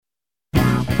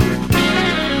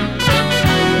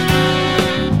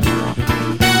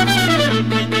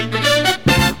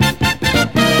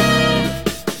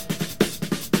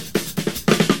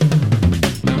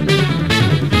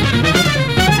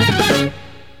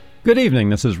Good evening,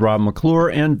 this is Rob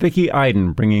McClure and Vicki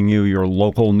Iden bringing you your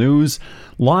local news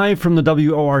live from the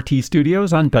WORT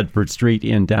studios on Bedford Street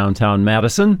in downtown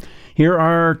Madison. Here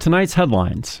are tonight's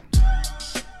headlines.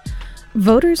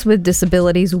 Voters with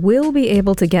disabilities will be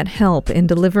able to get help in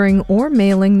delivering or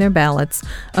mailing their ballots,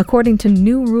 according to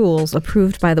new rules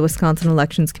approved by the Wisconsin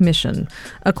Elections Commission,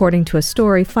 according to a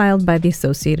story filed by the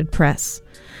Associated Press.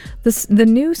 The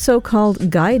new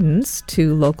so-called guidance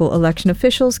to local election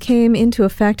officials came into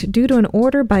effect due to an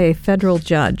order by a federal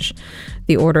judge.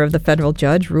 The order of the federal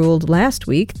judge ruled last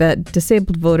week that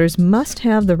disabled voters must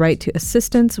have the right to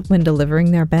assistance when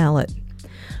delivering their ballot.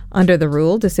 Under the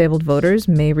rule, disabled voters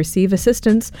may receive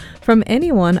assistance from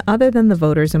anyone other than the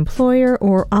voter's employer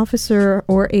or officer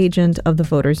or agent of the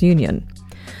voters' union.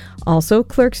 Also,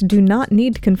 clerks do not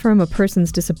need to confirm a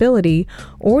person's disability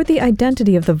or the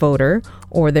identity of the voter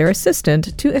or their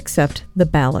assistant to accept the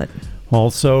ballot.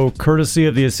 Also, courtesy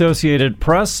of the Associated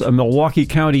Press, a Milwaukee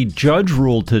County judge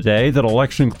ruled today that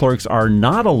election clerks are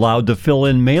not allowed to fill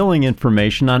in mailing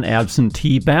information on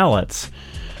absentee ballots.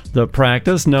 The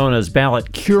practice, known as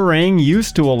ballot curing,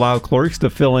 used to allow clerks to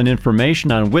fill in information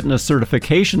on witness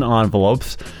certification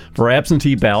envelopes for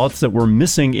absentee ballots that were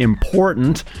missing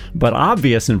important but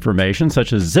obvious information,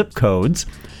 such as zip codes.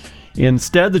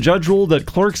 Instead, the judge ruled that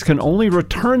clerks can only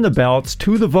return the ballots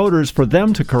to the voters for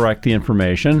them to correct the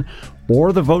information,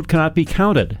 or the vote cannot be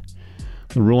counted.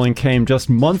 The ruling came just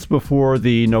months before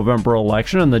the November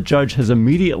election, and the judge has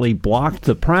immediately blocked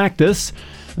the practice.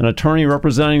 An attorney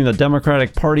representing the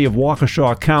Democratic Party of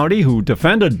Waukesha County, who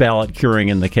defended ballot curing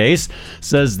in the case,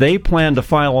 says they plan to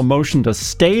file a motion to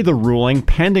stay the ruling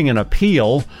pending an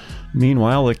appeal.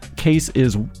 Meanwhile, the case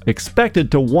is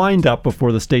expected to wind up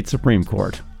before the state Supreme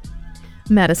Court.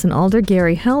 Madison Alder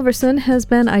Gary Halverson has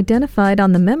been identified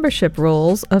on the membership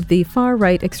rolls of the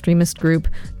far-right extremist group,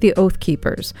 the Oath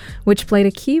Keepers, which played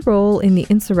a key role in the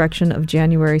insurrection of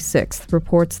January 6th,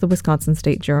 reports the Wisconsin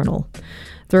State Journal.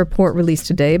 The report released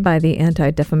today by the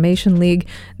Anti-Defamation League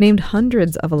named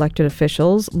hundreds of elected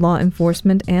officials, law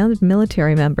enforcement, and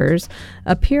military members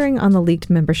appearing on the leaked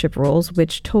membership rolls,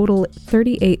 which total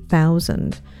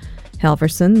 38,000.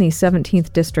 Halverson, the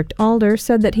 17th District Alder,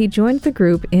 said that he joined the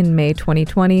group in May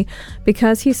 2020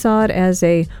 because he saw it as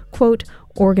a, quote,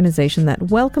 organization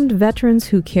that welcomed veterans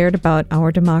who cared about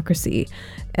our democracy,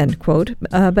 end quote,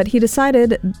 but he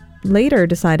later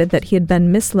decided that he had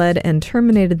been misled and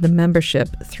terminated the membership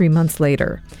 3 months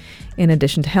later. In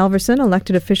addition to Halverson,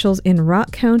 elected officials in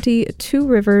Rock County, Two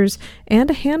Rivers, and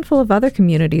a handful of other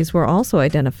communities were also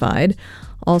identified.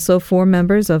 Also, 4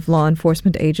 members of law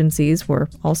enforcement agencies were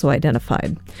also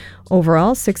identified.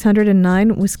 Overall,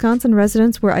 609 Wisconsin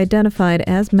residents were identified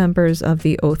as members of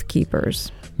the Oath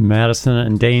Keepers. Madison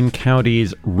and Dane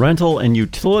County's Rental and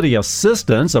Utility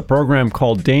Assistance, a program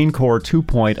called DaneCorps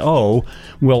 2.0,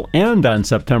 will end on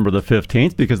September the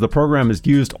 15th because the program has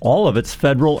used all of its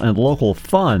federal and local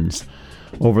funds.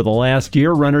 Over the last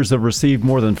year, renters have received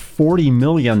more than $40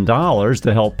 million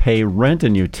to help pay rent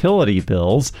and utility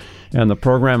bills, and the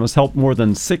program has helped more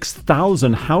than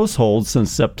 6,000 households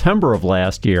since September of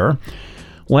last year.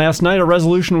 Last night, a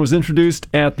resolution was introduced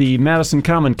at the Madison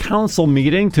Common Council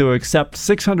meeting to accept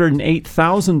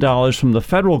 $608,000 from the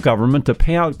federal government to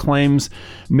pay out claims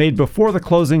made before the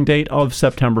closing date of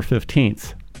September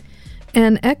 15th.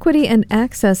 An equity and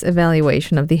access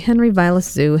evaluation of the Henry Vilas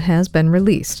Zoo has been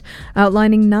released,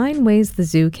 outlining 9 ways the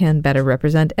zoo can better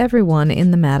represent everyone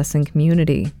in the Madison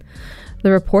community.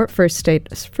 The report first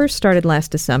started last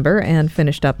December and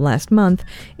finished up last month.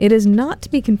 It is not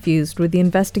to be confused with the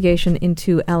investigation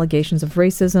into allegations of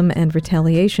racism and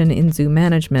retaliation in zoo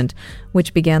management,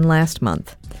 which began last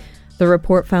month. The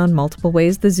report found multiple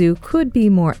ways the zoo could be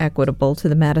more equitable to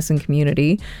the Madison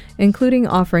community, including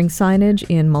offering signage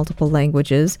in multiple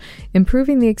languages,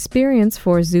 improving the experience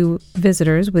for zoo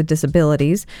visitors with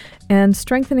disabilities, and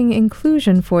strengthening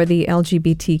inclusion for the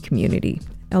LGBTQ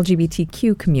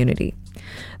community.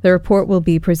 The report will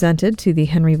be presented to the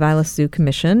Henry Vilas Zoo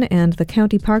Commission and the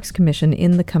County Parks Commission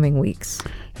in the coming weeks.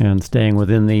 And staying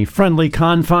within the friendly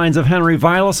confines of Henry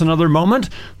Vilas, another moment,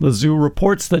 the zoo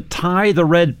reports that Ty the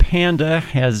red panda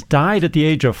has died at the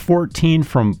age of 14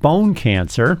 from bone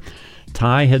cancer.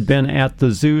 Ty had been at the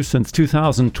zoo since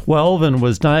 2012 and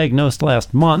was diagnosed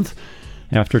last month.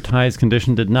 After Ty's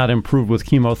condition did not improve with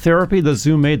chemotherapy, the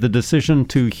zoo made the decision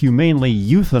to humanely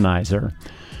euthanize her.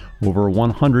 Over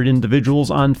 100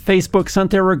 individuals on Facebook sent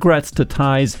their regrets to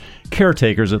Ty's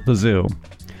caretakers at the zoo.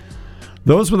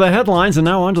 Those were the headlines, and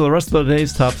now on to the rest of the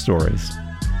day's top stories.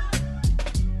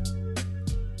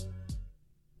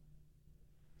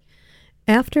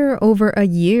 After over a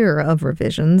year of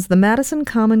revisions, the Madison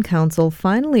Common Council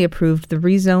finally approved the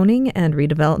rezoning and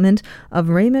redevelopment of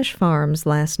Ramish Farms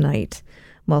last night.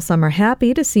 While some are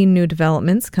happy to see new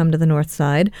developments come to the north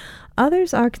side,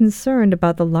 others are concerned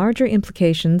about the larger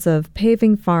implications of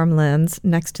paving farmlands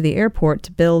next to the airport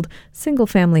to build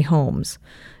single-family homes.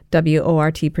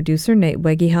 WORT producer Nate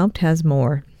Wegehaupt has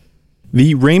more.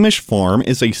 The Ramish Farm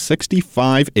is a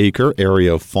 65-acre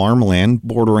area of farmland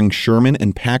bordering Sherman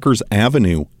and Packers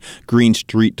Avenue. Green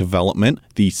Street Development,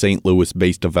 the St.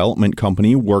 Louis-based development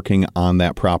company working on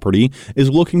that property, is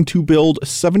looking to build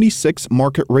 76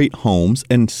 market-rate homes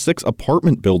and 6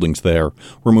 apartment buildings there,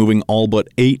 removing all but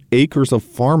 8 acres of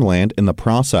farmland in the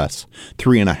process.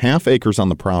 3.5 acres on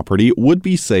the property would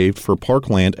be saved for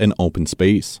parkland and open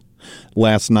space.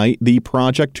 Last night, the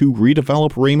project to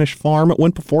redevelop Ramish Farm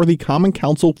went before the Common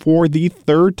Council for the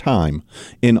third time.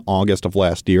 In August of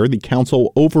last year, the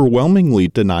council overwhelmingly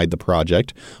denied the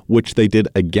project, which they did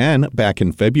again back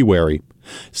in February.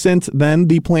 Since then,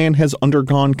 the plan has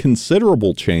undergone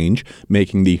considerable change,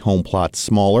 making the home plots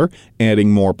smaller,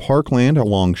 adding more parkland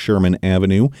along Sherman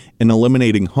Avenue, and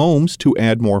eliminating homes to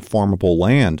add more farmable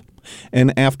land.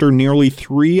 And after nearly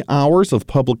 3 hours of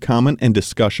public comment and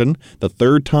discussion, the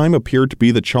third time appeared to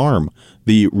be the charm.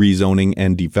 The rezoning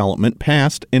and development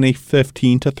passed in a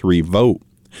 15-3 vote.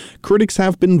 Critics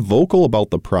have been vocal about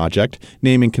the project,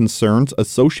 naming concerns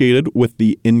associated with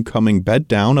the incoming bed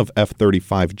down of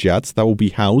F-35 jets that will be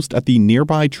housed at the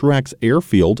nearby Truax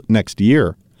Airfield next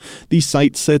year. The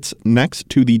site sits next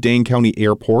to the Dane County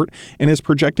Airport and is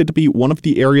projected to be one of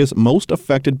the areas most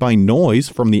affected by noise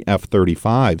from the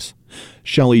F-35s.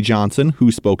 Shelley Johnson,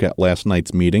 who spoke at last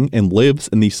night's meeting and lives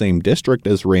in the same district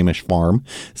as Ramish Farm,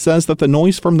 says that the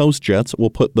noise from those jets will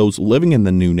put those living in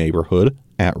the new neighborhood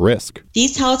at risk.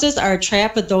 These houses are a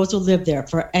trap for those who live there.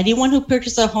 For anyone who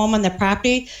purchases a home on the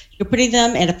property, you're putting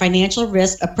them at a financial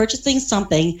risk of purchasing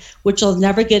something which will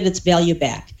never get its value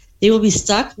back. They will be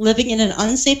stuck living in an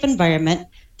unsafe environment.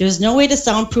 There's no way to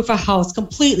soundproof a house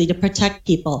completely to protect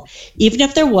people. Even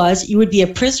if there was, you would be a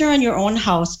prisoner in your own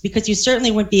house because you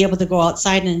certainly wouldn't be able to go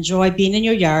outside and enjoy being in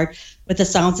your yard with the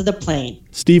sounds of the plane.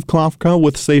 Steve Klofka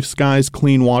with Safe Skies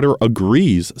Clean Water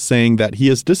agrees, saying that he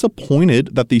is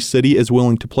disappointed that the city is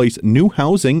willing to place new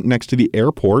housing next to the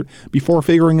airport before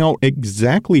figuring out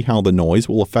exactly how the noise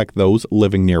will affect those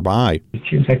living nearby. It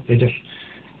seems like they just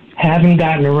haven't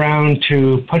gotten around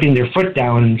to putting their foot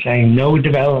down and saying no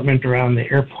development around the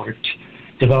airport.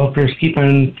 Developers keep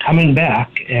on coming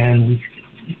back, and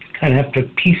we kind of have to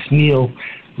piecemeal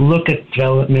look at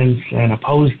developments and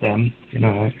oppose them.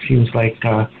 It seems like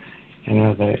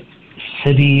the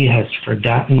city has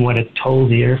forgotten what it told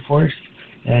the Air Force,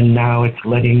 and now it's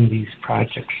letting these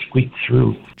projects squeak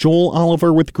through. Joel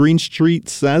Oliver with Green Street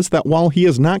says that while he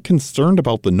is not concerned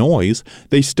about the noise,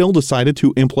 they still decided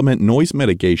to implement noise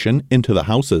mitigation into the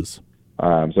houses.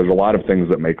 So there's a lot of things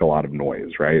that make a lot of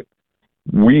noise, right?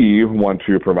 We want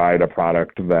to provide a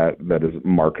product that is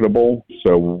marketable,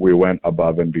 so we went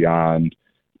above and beyond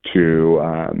to,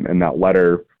 in that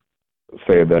letter,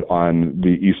 say that on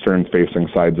the eastern-facing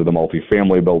sides of the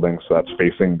multifamily building, so that's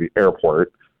facing the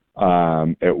airport,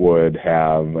 it would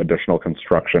have additional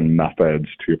construction methods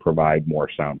to provide more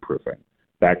soundproofing.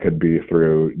 That could be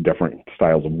through different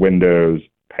styles of windows,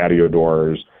 patio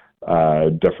doors,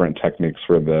 different techniques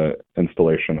for the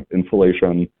installation of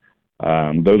insulation.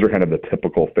 Those are kind of the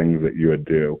typical things that you would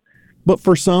do. But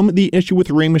for some, the issue with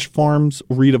Ramish Farms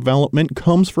redevelopment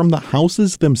comes from the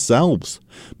houses themselves.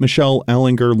 Michelle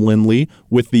Ellinger-Lindley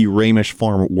with the Ramish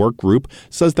Farm Work Group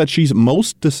says that she's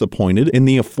most disappointed in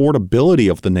the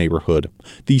affordability of the neighborhood.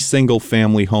 The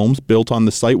single-family homes built on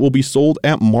the site will be sold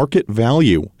at market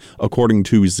value. According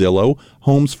to Zillow,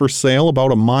 homes for sale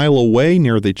about a mile away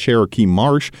near the Cherokee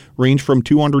Marsh range from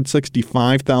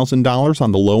 $265,000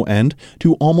 on the low end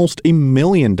to almost $1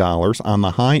 million on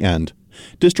the high end.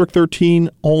 District 13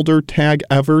 Alder Tag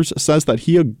Evers says that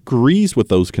he agrees with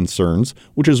those concerns,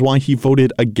 which is why he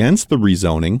voted against the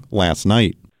rezoning last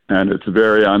night. And it's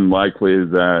very unlikely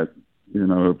that,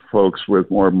 folks with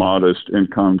more modest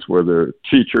incomes, whether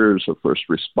teachers or first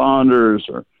responders,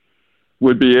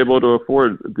 would be able to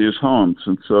afford these homes.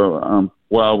 And so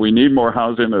while we need more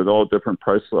housing at all different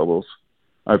price levels,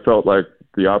 I felt like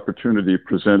the opportunity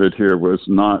presented here was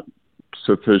not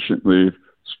sufficiently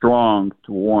strong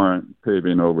to warrant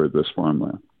paving over this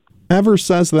farmland. Evers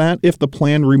says that if the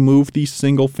plan removed the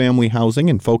single-family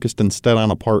housing and focused instead on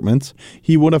apartments,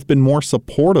 he would have been more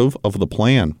supportive of the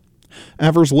plan.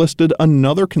 Evers listed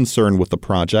another concern with the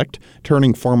project,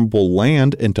 turning farmable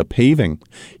land into paving.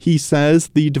 He says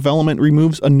the development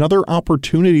removes another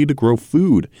opportunity to grow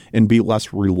food and be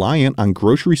less reliant on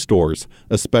grocery stores,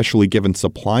 especially given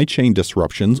supply chain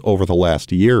disruptions over the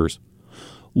last years.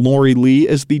 Lori Lee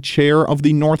is the chair of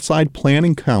the Northside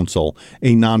Planning Council,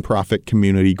 a nonprofit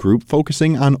community group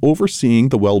focusing on overseeing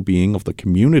the well-being of the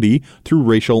community through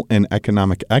racial and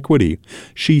economic equity.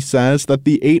 She says that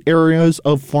the 8 areas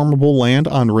of farmable land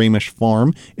on Ramish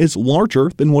Farm is larger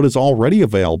than what is already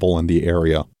available in the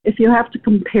area. If you have to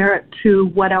compare it to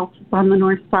what else is on the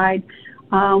north side,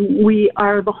 we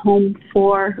are the home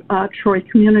for Troy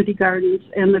Community Gardens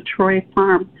and the Troy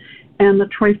Farm. And the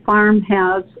Troy Farm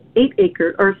has 6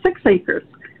 acres.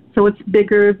 So it's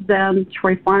bigger than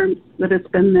Troy Farms that has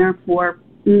been there for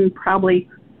probably,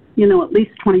 at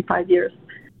least 25 years.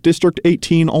 District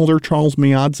 18 Alder Charles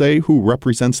Miadze, who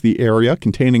represents the area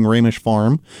containing Ramish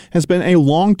Farm, has been a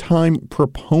longtime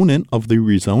proponent of the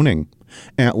rezoning.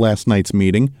 At last night's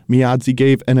meeting, Miadze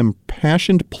gave an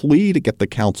impassioned plea to get the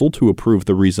council to approve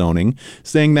the rezoning,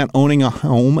 saying that owning a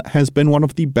home has been one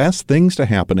of the best things to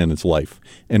happen in his life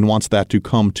and wants that to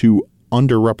come to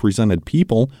underrepresented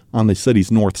people on the city's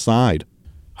north side.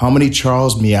 How many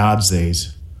Charles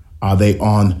Miadzes are they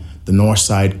on the north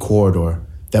side corridor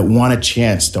that want a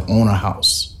chance to own a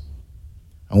house?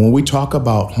 And when we talk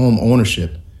about home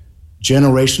ownership,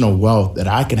 generational wealth that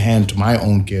I can hand to my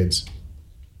own kids,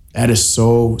 that is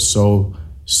so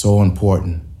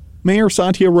important. Mayor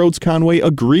Satya Rhodes Conway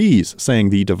agrees, saying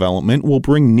the development will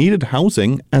bring needed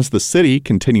housing as the city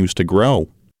continues to grow.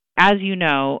 As you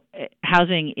know,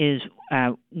 housing is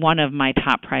one of my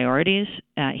top priorities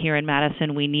here in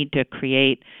Madison. We need to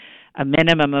create a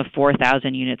minimum of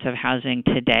 4,000 units of housing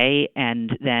today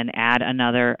and then add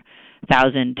another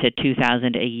 1,000 to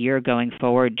 2,000 a year going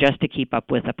forward just to keep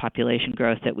up with the population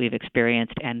growth that we've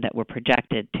experienced and that we're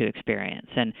projected to experience.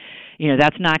 And,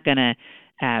 that's not going to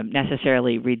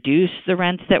necessarily reduce the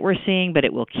rents that we're seeing, but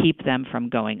it will keep them from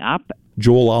going up.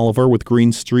 Joel Oliver with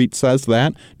Green Street says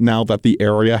that, now that the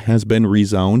area has been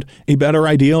rezoned, a better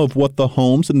idea of what the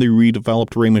homes in the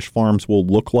redeveloped Ramish Farms will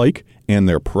look like and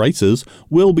their prices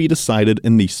will be decided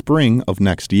in the spring of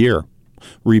next year.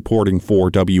 Reporting for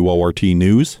WORT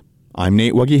News, I'm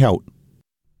Nate Weggehout.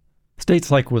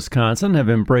 States like Wisconsin have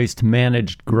embraced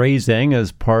managed grazing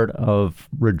as part of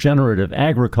regenerative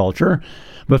agriculture,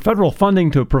 but federal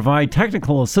funding to provide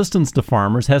technical assistance to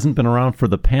farmers hasn't been around for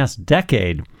the past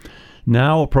decade.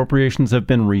 Now appropriations have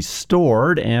been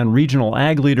restored, and regional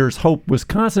ag leaders hope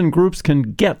Wisconsin groups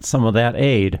can get some of that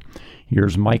aid.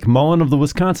 Here's Mike Mullen of the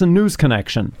Wisconsin News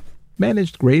Connection.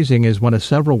 Managed grazing is one of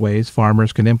several ways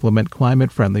farmers can implement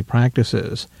climate-friendly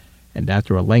practices. And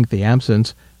after a lengthy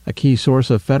absence, a key source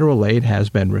of federal aid has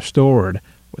been restored.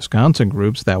 Wisconsin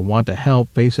groups that want to help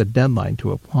face a deadline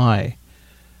to apply.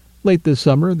 Late this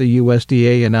summer, the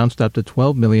USDA announced up to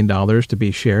 $12 million to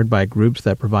be shared by groups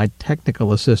that provide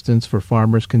technical assistance for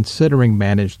farmers considering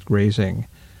managed grazing.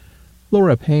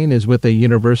 Laura Payne is with a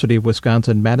University of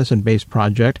Wisconsin-Madison-based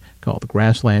project called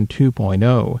Grassland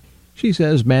 2.0. She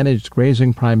says managed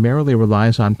grazing primarily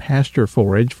relies on pasture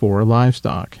forage for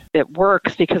livestock. It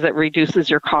works because it reduces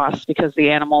your costs because the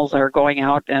animals are going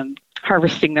out and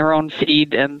harvesting their own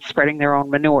feed and spreading their own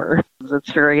manure.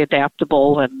 It's very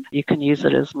adaptable and you can use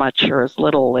it as much or as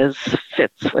little as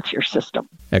fits with your system.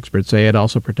 Experts say it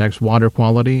also protects water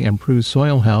quality, improves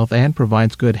soil health, and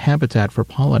provides good habitat for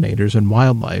pollinators and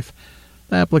wildlife.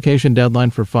 The application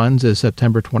deadline for funds is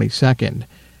September 22nd.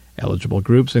 Eligible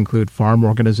groups include farm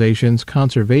organizations,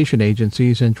 conservation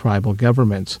agencies, and tribal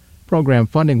governments. Program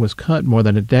funding was cut more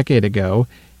than a decade ago,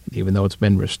 and even though it's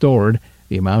been restored,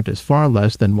 the amount is far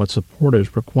less than what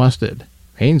supporters requested.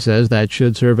 Payne says that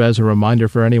should serve as a reminder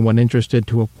for anyone interested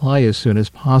to apply as soon as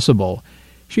possible.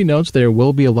 She notes there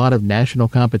will be a lot of national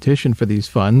competition for these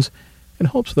funds and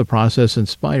hopes the process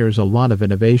inspires a lot of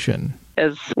innovation.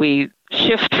 As we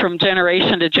shift from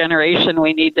generation to generation,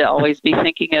 we need to always be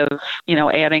thinking of,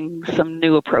 adding some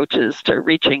new approaches to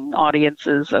reaching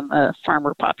audiences, and the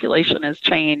farmer population has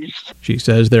changed. She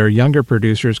says there are younger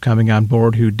producers coming on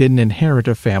board who didn't inherit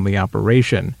a family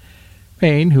operation.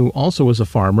 Payne, who also was a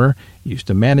farmer, used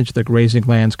to manage the Grazing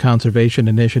Lands Conservation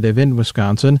Initiative in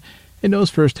Wisconsin and knows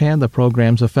firsthand the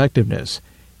program's effectiveness.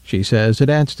 She says it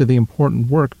adds to the important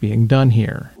work being done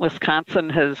here. Wisconsin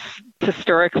has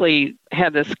historically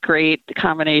had this great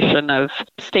combination of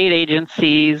state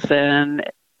agencies and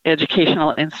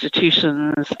educational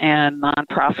institutions and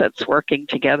nonprofits working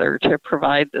together to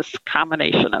provide this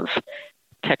combination of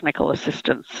technical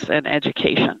assistance and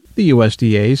education. The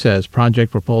USDA says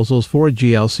project proposals for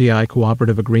GLCI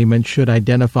cooperative agreements should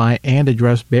identify and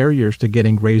address barriers to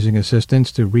getting grazing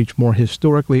assistance to reach more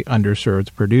historically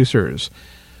underserved producers.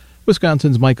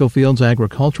 Wisconsin's Michael Fields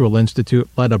Agricultural Institute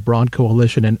led a broad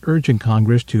coalition in urging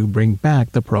Congress to bring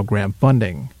back the program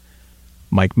funding.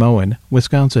 Mike Moen,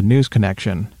 Wisconsin News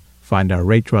Connection. Find our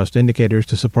rate trust indicators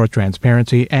to support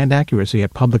transparency and accuracy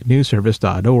at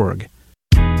publicnewsservice.org.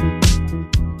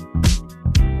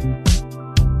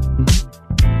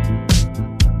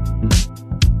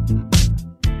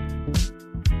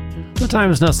 The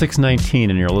time is now 6:19,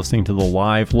 and you're listening to the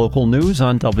live local news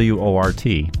on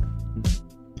WORT.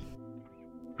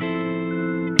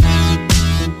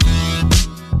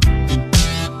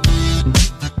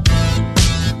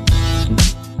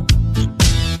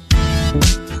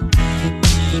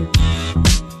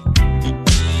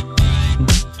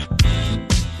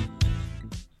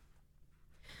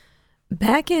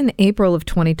 Back in April of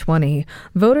 2020,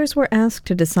 voters were asked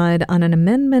to decide on an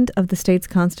amendment of the state's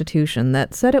constitution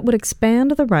that said it would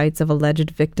expand the rights of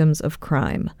alleged victims of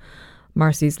crime.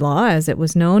 Marsy's Law, as it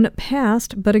was known,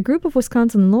 passed, but a group of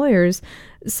Wisconsin lawyers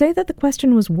say that the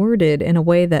question was worded in a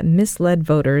way that misled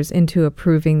voters into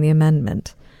approving the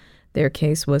amendment. Their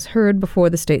case was heard before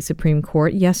the state Supreme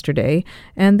Court yesterday,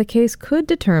 and the case could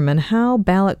determine how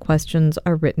ballot questions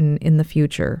are written in the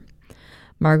future.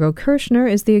 Margot Kirschner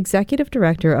is the executive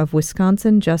director of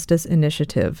Wisconsin Justice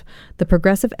Initiative, the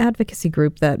progressive advocacy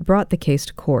group that brought the case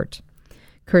to court.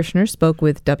 Kirschner spoke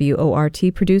with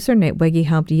WORT producer Nate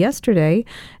Wegehaupt yesterday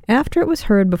after it was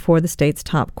heard before the state's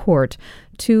top court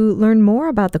to learn more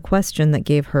about the question that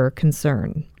gave her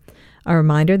concern. A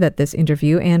reminder that this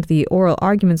interview and the oral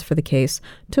arguments for the case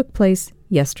took place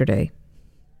yesterday.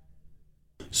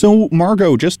 So,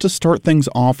 Margot, just to start things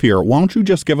off here, why don't you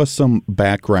just give us some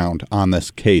background on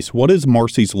this case? What is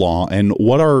Marsy's Law, and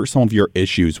what are some of your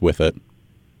issues with it?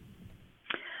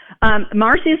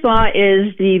 Marsy's Law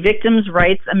is the Victims'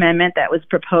 Rights Amendment that was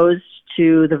proposed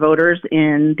to the voters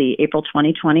in the April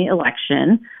 2020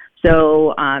 election.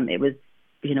 So it was,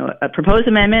 a proposed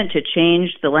amendment to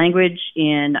change the language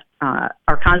in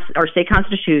our state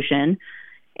constitution,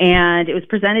 and it was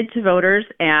presented to voters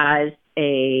as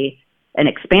an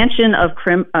expansion of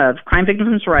crime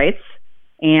victims' rights,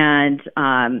 and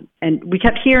we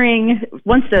kept hearing,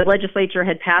 once the legislature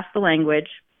had passed the language,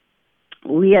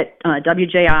 we at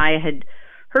WJI had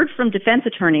heard from defense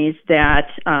attorneys that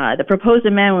the proposed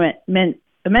amendment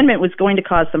was going to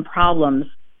cause some problems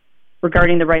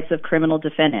regarding the rights of criminal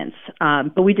defendants,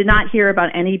 but we did not hear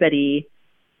about anybody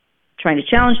trying to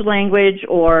challenge the language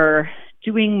or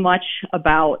doing much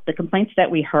about the complaints that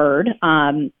we heard,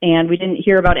 and we didn't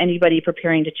hear about anybody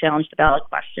preparing to challenge the ballot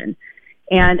question.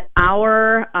 And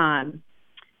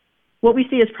what we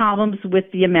see as problems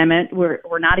with the amendment,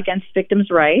 we're not against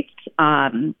victims' rights,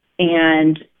 but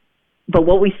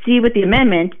what we see with the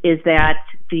amendment is that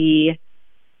the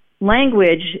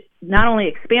language not only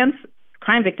expands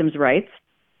crime victims' rights,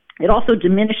 it also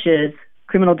diminishes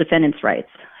criminal defendants' rights.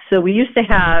 So we used to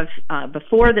have,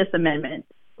 before this amendment,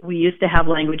 we used to have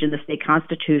language in the state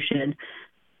constitution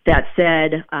that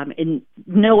said in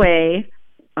no way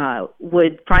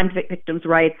would crime victims'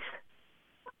 rights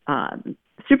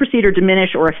supersede or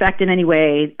diminish or affect in any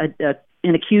way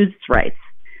an accused's rights.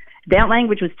 That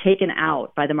language was taken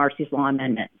out by the Marsy's Law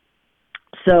Amendment.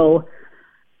 So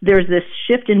there's this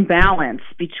shift in balance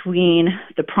between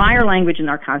the prior language in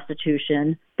our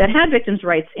Constitution that had victims'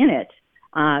 rights in it,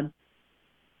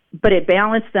 but it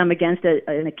balanced them against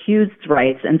an accused's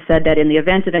rights and said that in the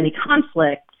event of any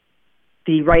conflict,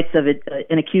 the rights of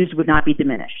an accused would not be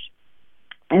diminished.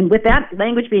 And with that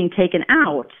language being taken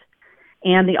out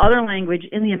and the other language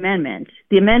in the amendment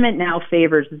now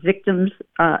favors victims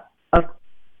of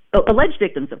alleged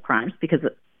victims of crimes, because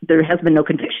there has been no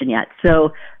conviction yet.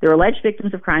 So they're alleged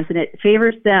victims of crimes, and it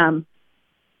favors them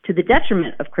to the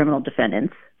detriment of criminal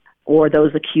defendants or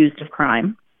those accused of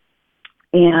crime.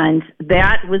 And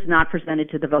that was not presented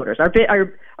to the voters.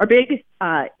 Our big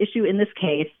issue in this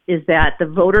case is that the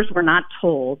voters were not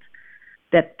told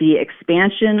that the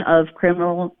expansion of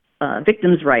criminal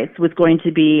victims' rights was going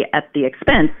to be at the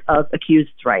expense of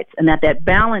accused rights, and that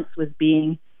balance was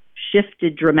being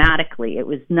shifted dramatically. It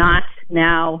was not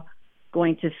now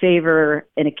going to favor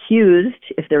an accused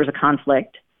if there was a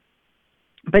conflict,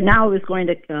 but now it was going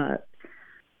to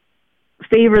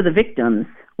favor the victims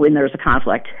when there's a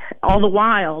conflict. All the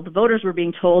while, the voters were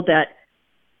being told that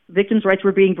victims' rights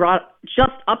were being brought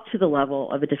just up to the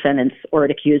level of a defendant's or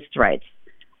an accused's rights.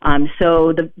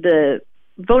 So the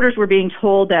voters were being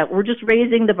told that we're just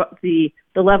raising the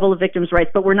level of victims'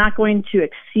 rights, but we're not going to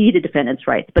exceed a defendant's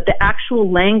rights. But the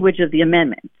actual language of the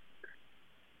amendment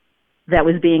that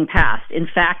was being passed, in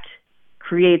fact,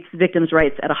 creates victims'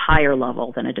 rights at a higher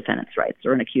level than a defendant's rights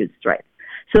or an accused's rights.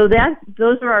 So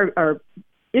those are our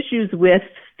issues with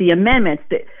the amendments.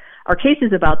 That our case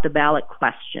is about the ballot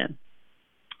question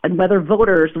and whether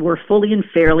voters were fully and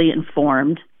fairly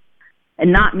informed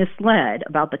and not misled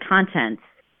about the contents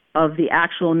of the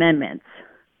actual amendments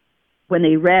when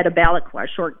they read a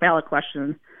short ballot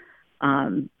question,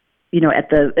 at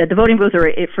the voting booth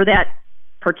or for that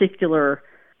particular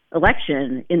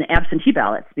election in absentee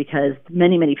ballots, because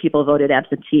many people voted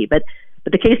absentee. But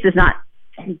the case does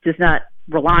not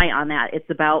rely on that. It's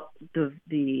about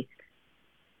the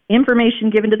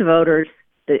information given to the voters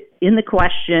in the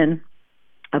question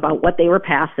about what they were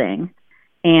passing,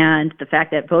 and the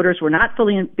fact that voters were not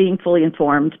being fully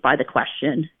informed by the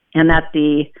question, and that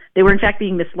they were in fact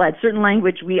being misled. Certain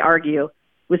language, we argue,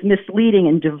 was misleading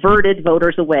and diverted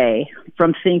voters away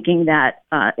from thinking that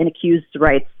an accused's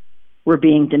rights were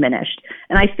being diminished.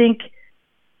 And I think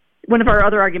one of our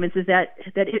other arguments is that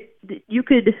you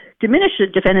could diminish a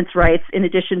defendant's rights in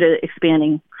addition to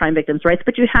expanding crime victims' rights,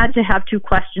 but you had to have two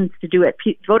questions to do it.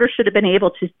 Voters should have been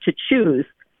able to choose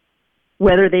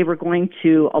whether they were going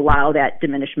to allow that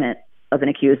diminishment of an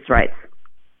accused's rights.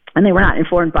 And they were not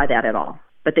informed by that at all.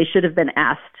 But they should have been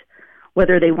asked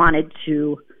whether they wanted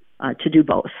to do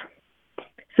both.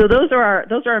 So those are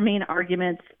our main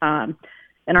arguments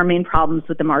and our main problems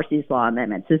with the Marsy's Law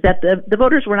amendments, is that the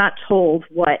voters were not told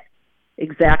what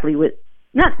exactly was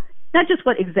not just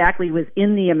what exactly was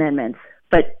in the amendments,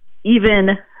 but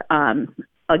even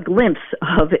a glimpse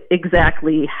of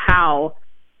exactly how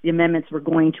the amendments were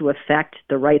going to affect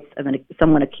the rights of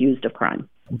someone accused of crime.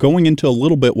 Going into a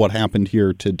little bit what happened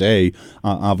here today,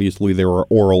 obviously there were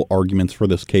oral arguments for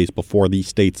this case before the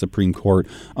state Supreme Court.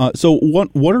 So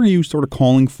what are you sort of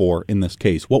calling for in this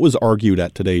case? What was argued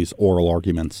at today's oral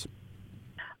arguments?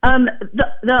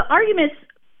 The arguments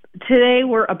today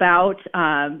were about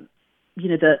the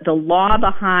law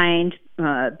behind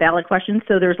ballot questions.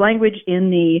 So there's language in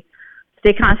the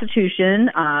state constitution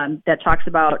that talks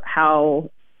about how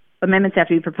amendments have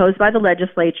to be proposed by the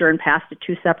legislature and passed at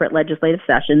two separate legislative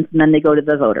sessions, and then they go to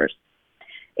the voters.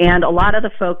 And a lot of the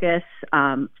focus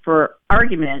for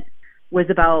argument was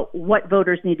about what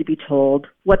voters need to be told,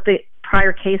 what the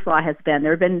prior case law has been.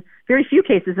 There have been very few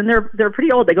cases, and they're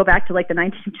pretty old. They go back to like the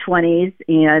 1920s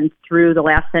and through the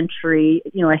last century,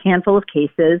 a handful of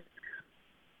cases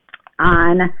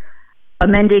on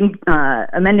amending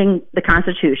the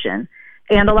Constitution.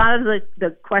 And a lot of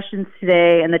the questions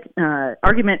today and the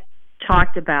argument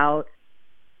talked about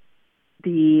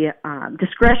the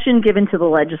discretion given to the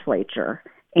legislature.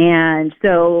 And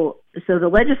so the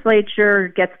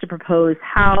legislature gets to propose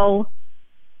how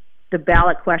the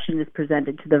ballot question is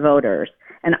presented to the voters.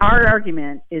 And our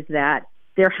argument is that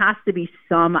there has to be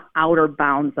some outer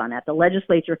bounds on that. The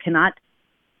legislature cannot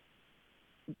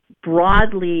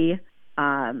broadly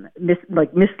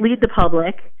mislead the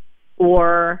public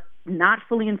or not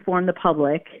fully inform the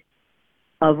public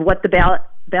of what the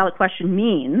ballot question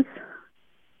means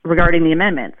regarding the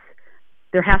amendments.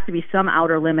 There has to be some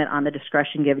outer limit on the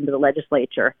discretion given to the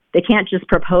legislature. They can't just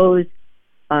propose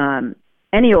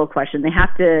any old question. They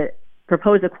have to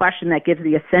propose a question that gives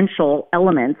the essential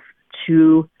elements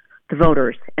to the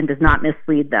voters and does not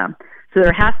mislead them. So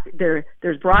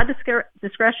there's broad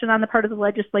discretion on the part of the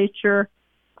legislature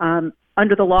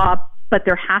under the law, but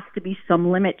there has to be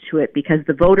some limit to it because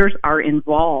the voters are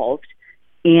involved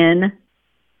in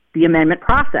the amendment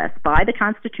process by the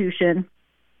Constitution.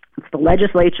 It's the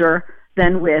legislature,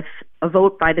 then with a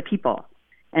vote by the people.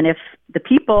 And if the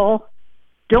people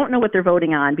don't know what they're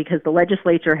voting on because the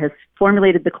legislature has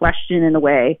formulated the question in a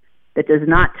way that does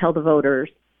not tell the voters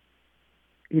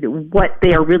what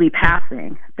they are really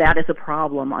passing, that is a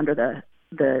problem under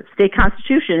the state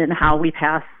constitution and how we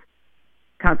pass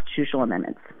constitutional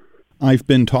amendments. I've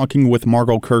been talking with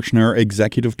Margot Kirschner,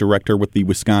 Executive Director with the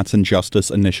Wisconsin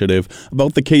Justice Initiative,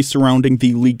 about the case surrounding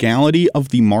the legality of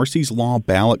the Marsy's Law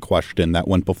ballot question that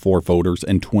went before voters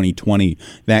in 2020.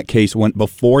 That case went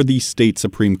before the state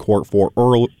Supreme Court for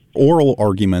oral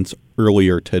arguments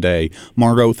earlier today.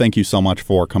 Margot, thank you so much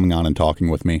for coming on and talking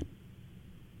with me.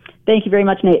 Thank you very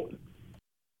much, Nate.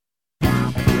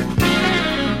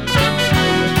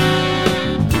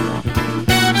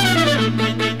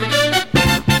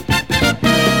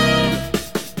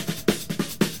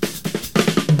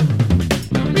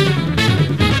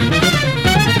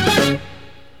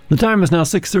 The time is now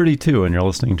 6:32, and you're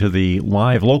listening to the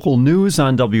live local news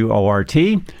on WORT.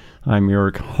 I'm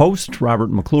your host,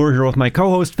 Robert McClure, here with my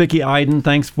co-host, Vicki Iden.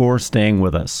 Thanks for staying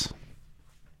with us.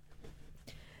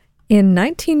 In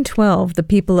 1912, the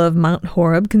people of Mount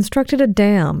Horeb constructed a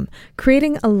dam,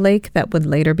 creating a lake that would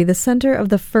later be the center of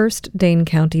the first Dane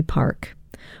County Park.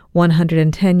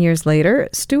 110 years later,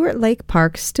 Stewart Lake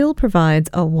Park still provides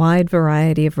a wide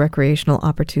variety of recreational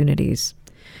opportunities.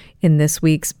 In this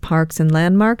week's Parks and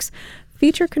Landmarks,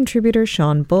 feature contributor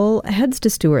Sean Bull heads to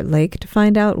Stewart Lake to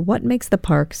find out what makes the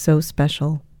park so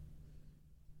special.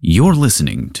 You're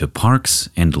listening to Parks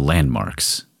and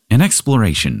Landmarks, an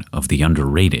exploration of the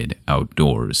underrated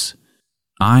outdoors.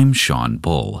 I'm Sean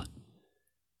Bull.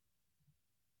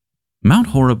 Mount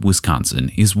Horeb, Wisconsin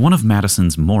is one of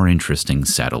Madison's more interesting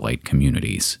satellite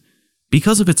communities.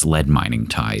 Because of its lead mining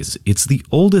ties, it's the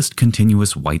oldest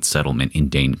continuous white settlement in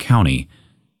Dane County,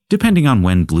 depending on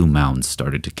when Blue Mounds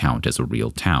started to count as a real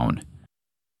town.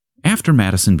 After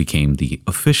Madison became the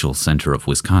official center of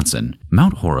Wisconsin,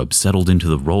 Mount Horeb settled into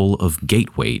the role of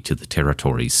gateway to the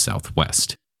territory's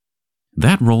southwest.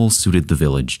 That role suited the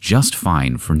village just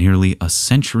fine for nearly a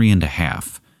century and a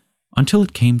half, until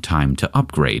it came time to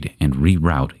upgrade and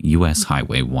reroute U.S.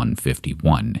 Highway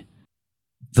 151.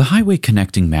 The highway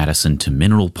connecting Madison to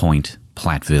Mineral Point,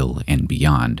 Platteville, and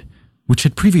beyond, which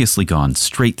had previously gone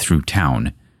straight through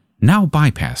town, now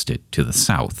bypassed it to the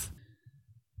south.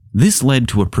 This led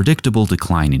to a predictable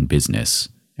decline in business,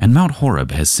 and Mount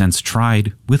Horeb has since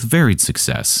tried, with varied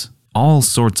success, all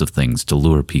sorts of things to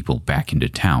lure people back into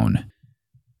town.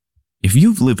 If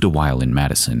you've lived a while in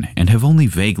Madison and have only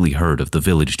vaguely heard of the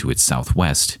village to its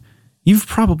southwest, you've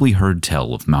probably heard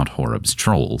tell of Mount Horeb's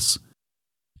trolls.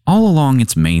 All along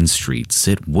its main street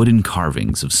sit wooden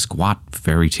carvings of squat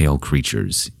fairy tale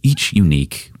creatures, each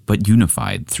unique but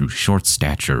unified through short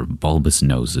stature, bulbous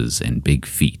noses, and big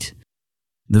feet.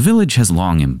 The village has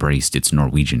long embraced its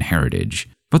Norwegian heritage,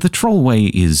 but the Trollway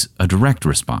is a direct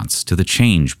response to the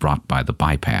change brought by the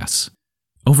bypass.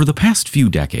 Over the past few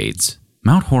decades,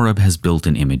 Mount Horeb has built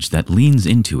an image that leans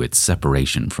into its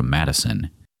separation from Madison.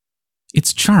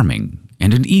 It's charming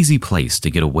and an easy place to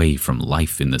get away from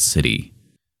life in the city.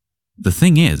 The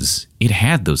thing is, it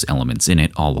had those elements in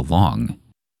it all along.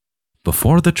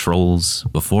 Before the trolls,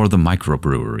 before the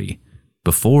microbrewery,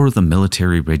 before the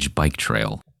Military Ridge Bike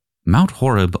Trail, Mount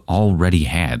Horeb already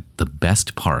had the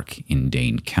best park in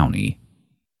Dane County.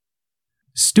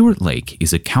 Stewart Lake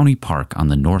is a county park on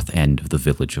the north end of the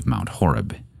village of Mount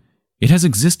Horeb. It has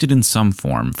existed in some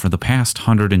form for the past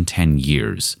 110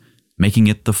 years, making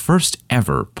it the first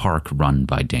ever park run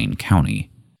by Dane County.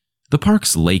 The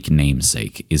park's lake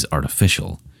namesake is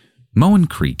artificial. Moen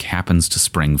Creek happens to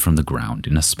spring from the ground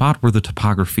in a spot where the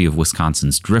topography of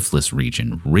Wisconsin's driftless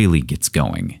region really gets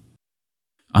going.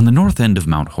 On the north end of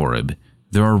Mount Horeb,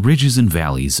 there are ridges and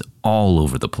valleys all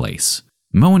over the place.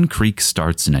 Moen Creek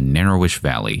starts in a narrowish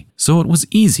valley, so it was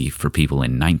easy for people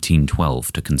in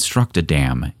 1912 to construct a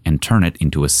dam and turn it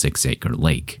into a 6-acre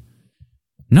lake.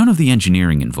 None of the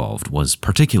engineering involved was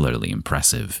particularly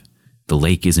impressive. The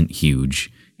lake isn't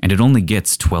huge, and it only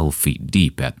gets 12 feet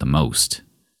deep at the most.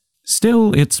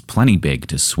 Still, it's plenty big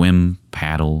to swim,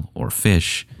 paddle, or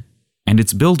fish, and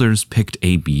its builders picked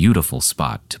a beautiful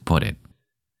spot to put it.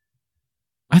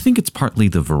 I think it's partly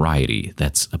the variety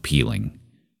that's appealing.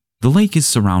 The lake is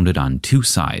surrounded on two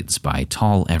sides by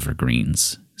tall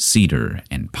evergreens, cedar,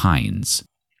 and pines.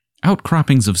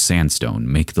 Outcroppings of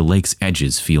sandstone make the lake's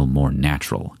edges feel more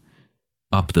natural.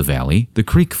 Up the valley, the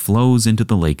creek flows into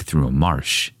the lake through a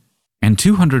marsh. And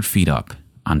 200 feet up,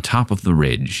 on top of the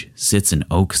ridge, sits an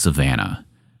oak savanna.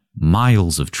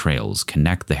 Miles of trails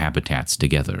connect the habitats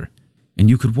together, and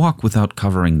you could walk without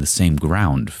covering the same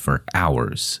ground for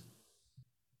hours.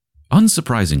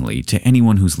 Unsurprisingly to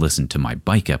anyone who's listened to my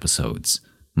bike episodes,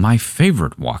 my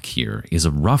favorite walk here is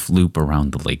a rough loop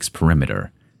around the lake's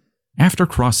perimeter. After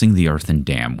crossing the earthen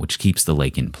dam which keeps the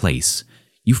lake in place,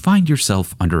 you find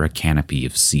yourself under a canopy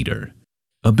of cedar.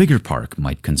 A bigger park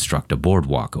might construct a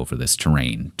boardwalk over this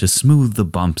terrain to smooth the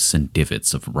bumps and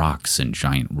divots of rocks and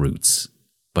giant roots.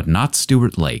 But not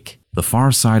Stewart Lake. The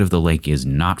far side of the lake is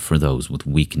not for those with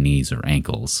weak knees or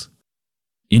ankles.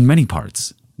 In many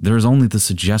parts, there is only the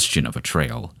suggestion of a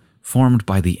trail, formed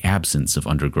by the absence of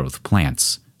undergrowth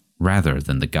plants, rather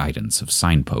than the guidance of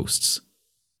signposts.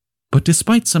 But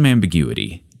despite some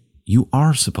ambiguity, you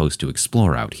are supposed to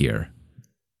explore out here.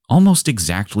 Almost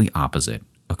exactly opposite,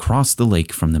 across the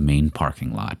lake from the main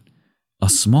parking lot, a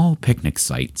small picnic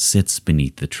site sits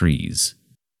beneath the trees.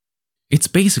 It's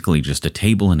basically just a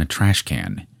table and a trash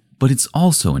can, but it's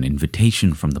also an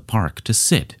invitation from the park to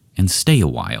sit and stay a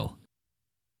while.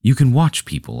 You can watch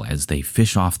people as they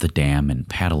fish off the dam and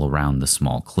paddle around the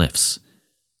small cliffs.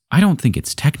 I don't think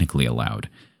it's technically allowed,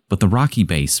 but the rocky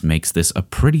base makes this a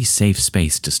pretty safe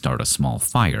space to start a small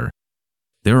fire.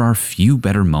 There are few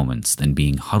better moments than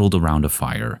being huddled around a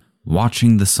fire,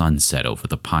 watching the sun set over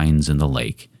the pines and the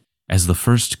lake as the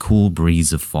first cool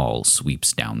breeze of fall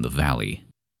sweeps down the valley.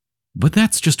 But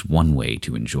that's just one way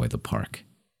to enjoy the park,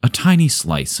 a tiny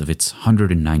slice of its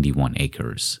 191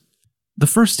 acres. The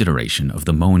first iteration of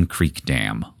the Moen Creek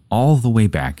Dam, all the way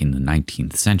back in the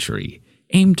 19th century,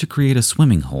 aimed to create a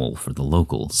swimming hole for the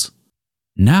locals.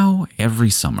 Now, every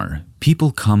summer,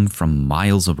 people come from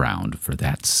miles around for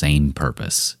that same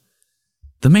purpose.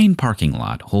 The main parking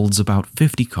lot holds about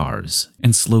 50 cars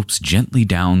and slopes gently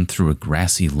down through a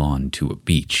grassy lawn to a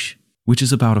beach, which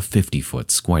is about a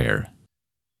 50-foot square.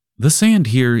 The sand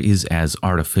here is as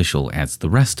artificial as the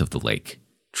rest of the lake,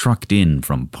 trucked in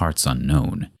from parts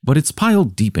unknown, but it's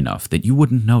piled deep enough that you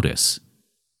wouldn't notice.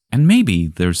 And maybe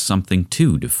there's something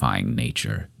to defying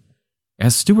nature,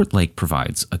 as Stuart Lake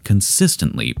provides a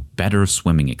consistently better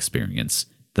swimming experience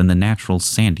than the natural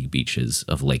sandy beaches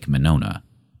of Lake Monona.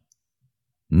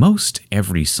 Most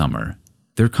every summer,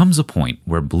 there comes a point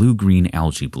where blue-green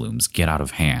algae blooms get out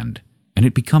of hand, and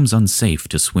it becomes unsafe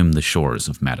to swim the shores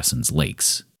of Madison's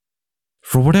lakes.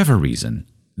 For whatever reason,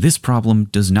 this problem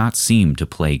does not seem to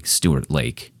plague Stuart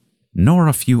Lake, nor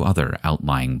a few other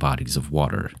outlying bodies of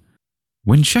water.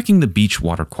 When checking the beach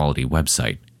water quality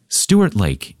website, Stuart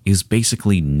Lake is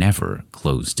basically never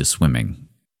closed to swimming.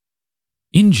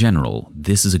 In general,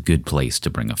 this is a good place to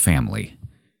bring a family.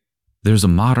 There's a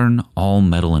modern,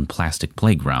 all-metal and plastic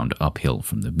playground uphill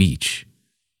from the beach.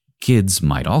 Kids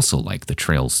might also like the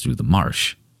trails through the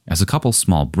marsh, as a couple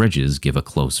small bridges give a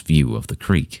close view of the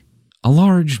creek. A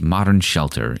large, modern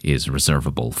shelter is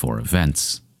reservable for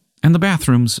events, and the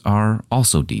bathrooms are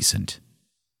also decent.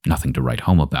 Nothing to write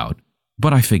home about,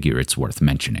 but I figure it's worth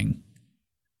mentioning.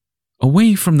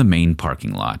 Away from the main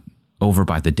parking lot, over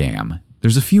by the dam,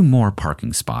 there's a few more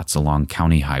parking spots along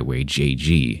County Highway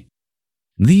JG.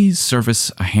 These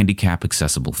service a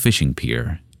handicap-accessible fishing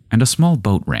pier and a small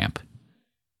boat ramp.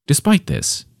 Despite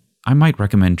this, I might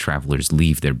recommend travelers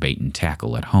leave their bait and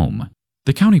tackle at home.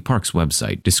 The county park's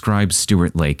website describes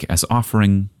Stuart Lake as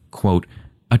offering, quote,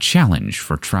 a challenge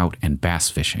for trout and bass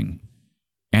fishing.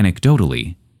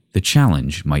 Anecdotally, the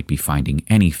challenge might be finding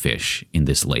any fish in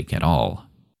this lake at all.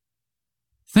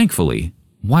 Thankfully,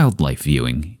 wildlife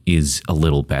viewing is a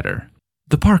little better.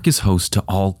 The park is host to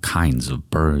all kinds of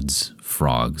birds,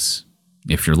 frogs.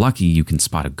 If you're lucky, you can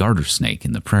spot a garter snake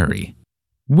in the prairie.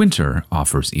 Winter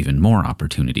offers even more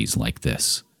opportunities like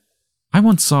this. I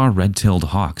once saw a red-tailed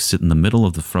hawk sit in the middle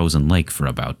of the frozen lake for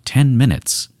about 10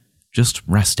 minutes, just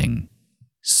resting,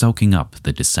 soaking up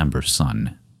the December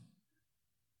sun.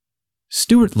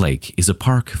 Stuart Lake is a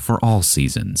park for all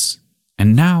seasons,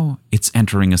 and now it's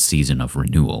entering a season of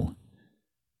renewal.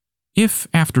 If,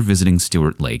 after visiting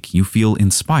Stuart Lake, you feel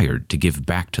inspired to give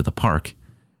back to the park,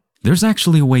 there's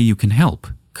actually a way you can help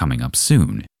coming up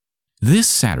soon. This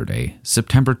Saturday,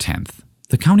 September 10th,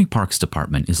 the County Parks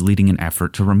Department is leading an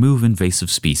effort to remove invasive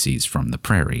species from the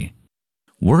prairie.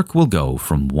 Work will go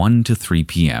from 1 to 3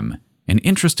 p.m., and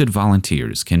interested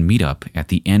volunteers can meet up at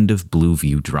the end of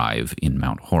Blueview Drive in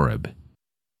Mount Horeb.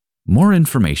 More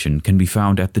information can be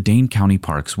found at the Dane County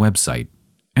Parks website,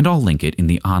 and I'll link it in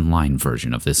the online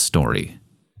version of this story.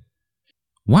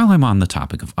 While I'm on the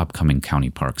topic of upcoming county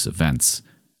parks events,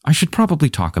 I should probably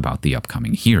talk about the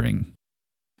upcoming hearing.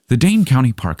 The Dane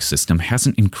County Park System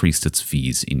hasn't increased its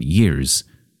fees in years,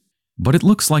 but it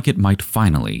looks like it might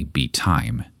finally be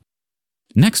time.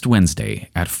 Next Wednesday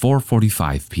at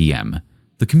 4:45 p.m.,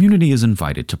 the community is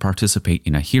invited to participate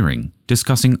in a hearing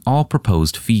discussing all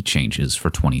proposed fee changes for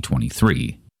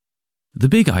 2023. The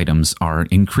big items are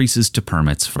increases to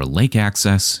permits for lake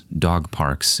access, dog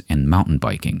parks, and mountain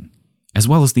biking, as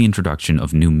well as the introduction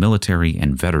of new military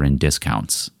and veteran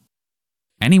discounts.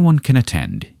 Anyone can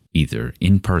attend, either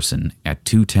in person at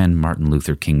 210 Martin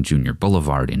Luther King Jr.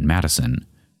 Boulevard in Madison,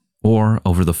 or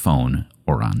over the phone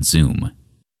or on Zoom.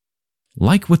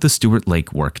 Like with the Stuart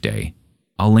Lake Workday,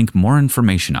 I'll link more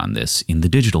information on this in the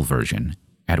digital version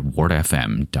at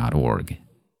wardfm.org.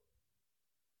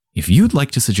 If you'd like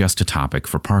to suggest a topic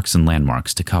for Parks and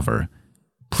Landmarks to cover,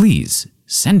 please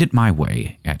send it my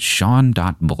way at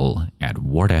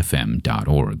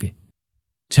sean.bull@wardfm.org.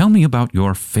 Tell me about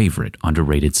your favorite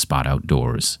underrated spot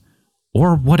outdoors,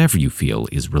 or whatever you feel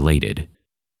is related.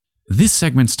 This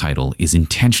segment's title is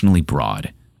intentionally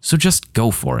broad, so just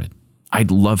go for it.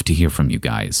 I'd love to hear from you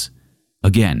guys.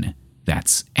 Again,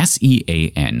 that's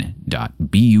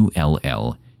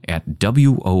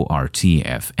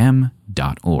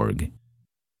sean.bull@wortfm.org.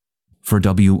 For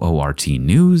WORT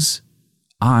News,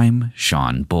 I'm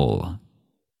Sean Bull.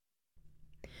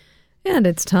 And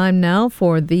it's time now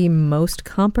for the most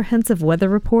comprehensive weather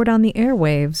report on the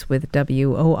airwaves with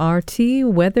WORT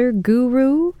weather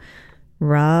guru,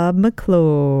 Rob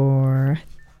McClure.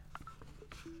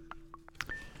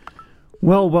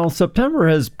 Well, while September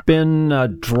has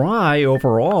been dry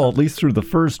overall, at least through the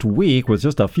first week, with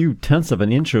just a few tenths of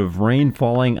an inch of rain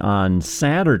falling on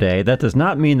Saturday, that does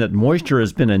not mean that moisture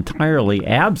has been entirely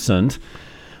absent.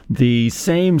 The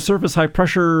same surface high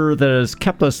pressure that has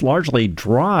kept us largely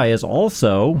dry is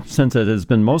also, since it has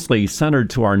been mostly centered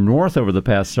to our north over the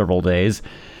past several days,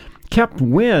 kept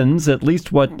winds, at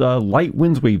least what light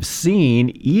winds we've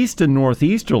seen, east and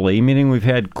northeasterly, meaning we've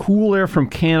had cool air from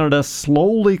Canada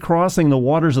slowly crossing the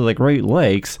waters of the Great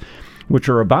Lakes, which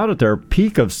are about at their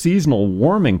peak of seasonal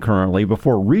warming currently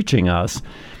before reaching us.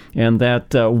 And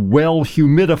that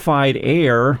well-humidified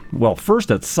air, well,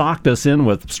 first it socked us in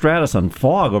with stratus and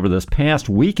fog over this past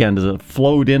weekend as it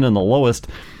flowed in the lowest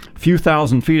few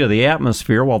thousand feet of the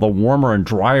atmosphere, while the warmer and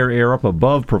drier air up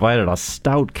above provided a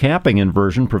stout capping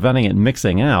inversion, preventing it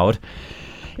mixing out.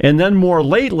 And then more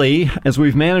lately, as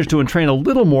we've managed to entrain a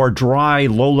little more dry,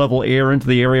 low-level air into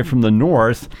the area from the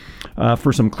north,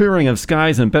 for some clearing of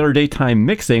skies and better daytime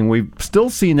mixing, we've still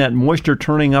seen that moisture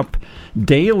turning up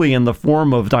daily in the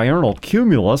form of diurnal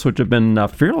cumulus, which have been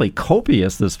fairly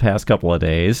copious this past couple of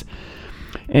days.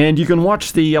 And you can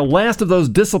watch the last of those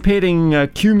dissipating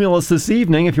cumulus this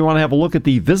evening if you want to have a look at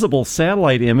the visible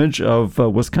satellite image of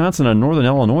Wisconsin and northern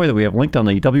Illinois that we have linked on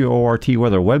the WORT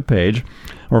weather webpage.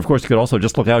 Or, of course, you could also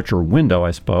just look out your window,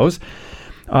 I suppose.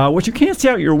 What you can't see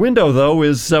out your window, though,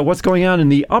 is what's going on in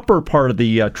the upper part of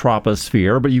the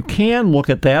troposphere, but you can look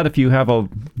at that if you have a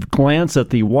glance at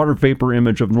the water vapor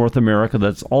image of North America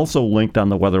that's also linked on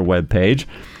the weather webpage.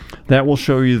 That will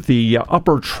show you the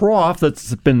upper trough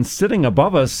that's been sitting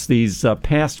above us these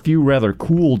past few rather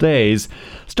cool days,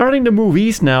 starting to move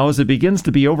east now as it begins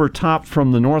to be overtopped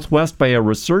from the northwest by a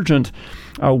resurgent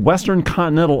western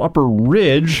continental upper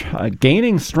ridge,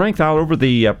 gaining strength out over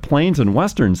the plains and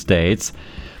western states.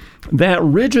 That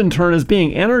ridge, in turn, is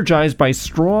being energized by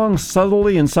strong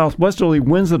southerly and southwesterly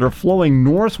winds that are flowing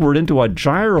northward into a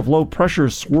gyre of low pressure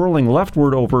swirling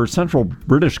leftward over central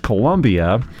British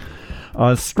Columbia.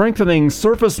 Strengthening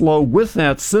surface low with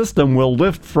that system will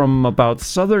lift from about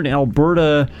southern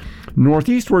Alberta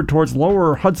northeastward towards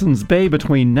lower Hudson's Bay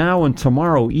between now and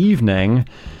tomorrow evening,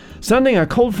 sending a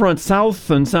cold front south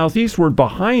and southeastward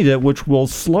behind it, which will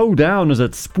slow down as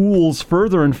it spools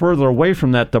further and further away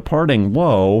from that departing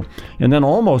low, and then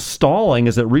almost stalling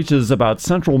as it reaches about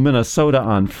central Minnesota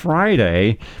on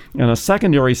Friday, and a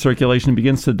secondary circulation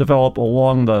begins to develop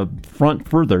along the front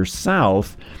further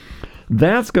south.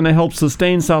 That's going to help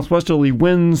sustain southwesterly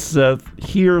winds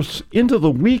here into the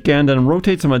weekend and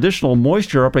rotate some additional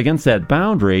moisture up against that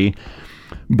boundary.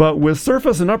 But with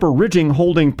surface and upper ridging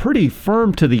holding pretty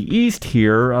firm to the east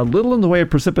here, a little in the way of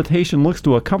precipitation looks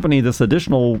to accompany this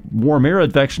additional warm air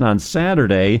advection on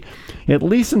Saturday, at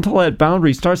least until that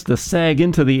boundary starts to sag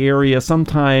into the area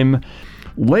sometime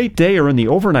late day or in the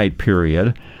overnight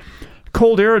period.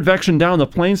 Cold air advection down the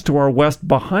plains to our west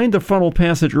behind the frontal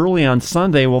passage early on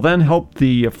Sunday will then help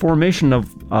the formation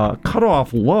of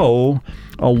cutoff low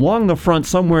along the front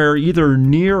somewhere either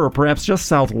near or perhaps just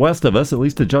southwest of us, at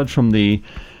least to judge from the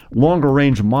longer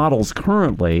range models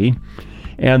currently.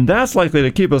 And that's likely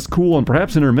to keep us cool and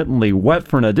perhaps intermittently wet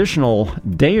for an additional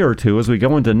day or two as we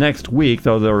go into next week,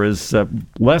 though there is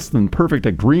less than perfect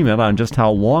agreement on just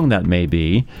how long that may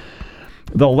be.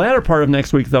 The latter part of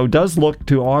next week, though, does look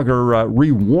to augur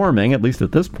rewarming, at least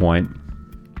at this point.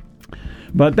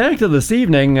 But back to this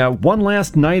evening, one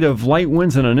last night of light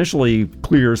winds and initially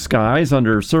clear skies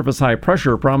under surface high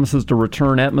pressure promises to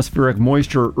return atmospheric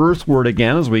moisture earthward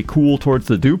again as we cool towards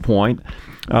the dew point,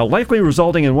 likely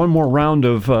resulting in one more round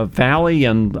of valley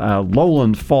and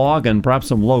lowland fog and perhaps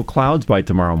some low clouds by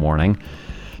tomorrow morning.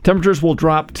 Temperatures will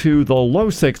drop to the low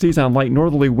 60s on light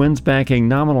northerly winds backing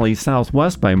nominally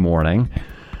southwest by morning.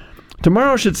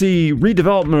 Tomorrow should see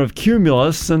redevelopment of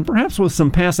cumulus and perhaps with some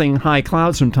passing high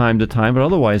clouds from time to time, but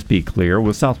otherwise be clear,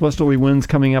 with southwesterly winds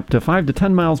coming up to 5 to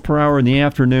 10 miles per hour in the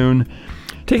afternoon,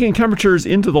 taking temperatures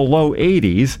into the low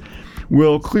 80s.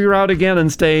 We'll clear out again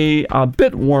and stay a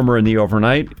bit warmer in the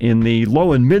overnight in the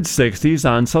low and mid 60s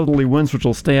on southerly winds, which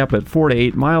will stay up at 4 to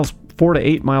 8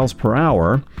 miles per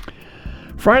hour.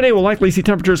 Friday will likely see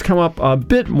temperatures come up a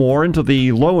bit more into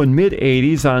the low and mid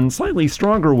 80s on slightly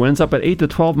stronger winds up at 8 to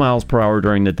 12 miles per hour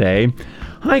during the day.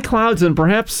 High clouds and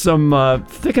perhaps some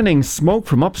thickening smoke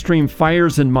from upstream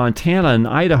fires in Montana and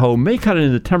Idaho may cut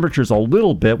into temperatures a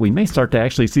little bit. We may start to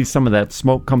actually see some of that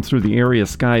smoke come through the area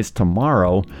skies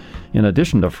tomorrow in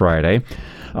addition to Friday.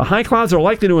 High clouds are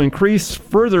likely to increase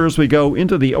further as we go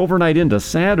into the overnight into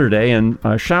Saturday, and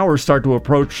showers start to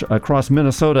approach across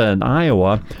Minnesota and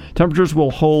Iowa. Temperatures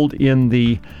will hold in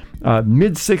the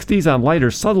mid-60s on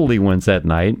lighter southerly winds at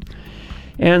night.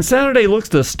 And Saturday looks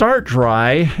to start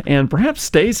dry and perhaps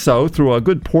stay so through a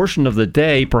good portion of the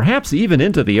day, perhaps even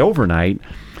into the overnight.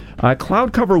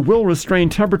 Cloud cover will restrain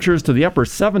temperatures to the upper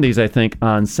 70s, I think,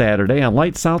 on Saturday on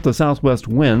light south to southwest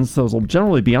winds. Those will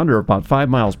generally be under about 5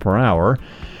 miles per hour.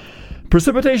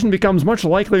 Precipitation becomes much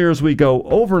likelier as we go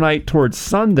overnight towards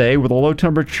Sunday with a low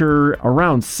temperature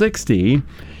around 60.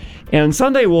 And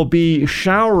Sunday will be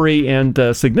showery and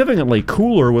significantly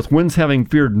cooler, with winds having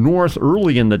veered north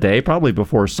early in the day, probably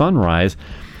before sunrise.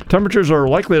 Temperatures are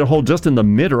likely to hold just in the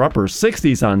mid or upper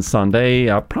 60s on Sunday,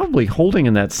 probably holding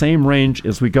in that same range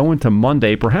as we go into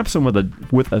Monday, perhaps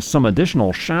with some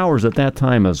additional showers at that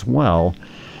time as well.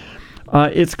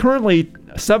 It's currently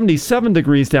 77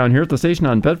 degrees down here at the station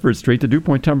on Bedford Street. The dew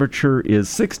point temperature is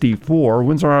 64.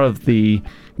 Winds are out of the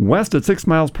west at 6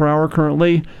 miles per hour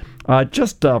currently.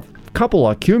 Just a couple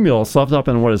of cumulus left up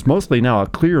in what is mostly now a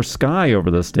clear sky over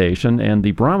the station, and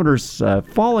the barometer's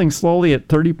falling slowly at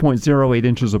 30.08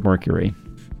 inches of mercury.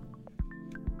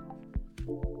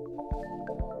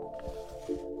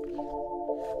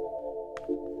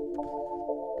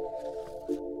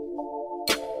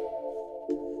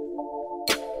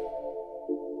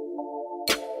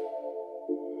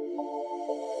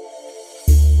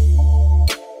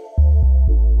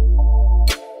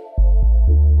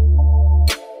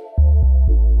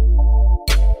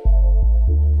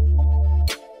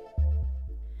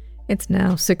 It's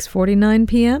now 6:49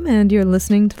 p.m. and you're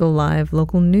listening to the live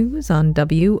local news on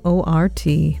WORT.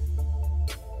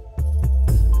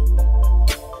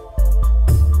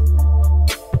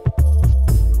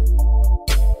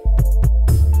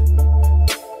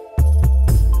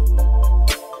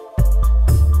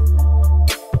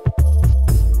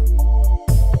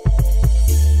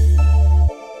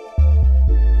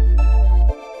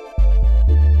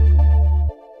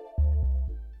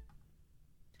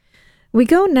 We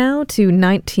go now to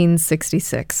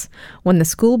 1966, when the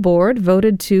school board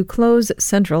voted to close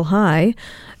Central High,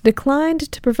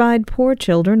 declined to provide poor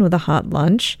children with a hot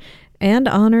lunch, and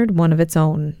honored one of its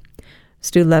own.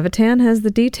 Stu Levitan has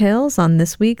the details on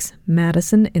this week's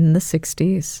Madison in the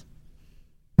 60s.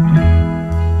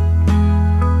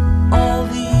 All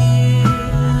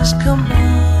these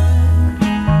combined,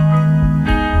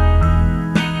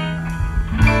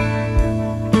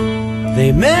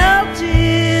 they melt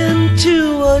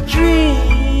into a dream.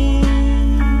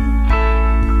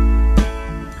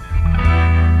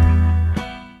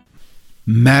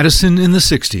 Madison in the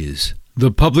 60s,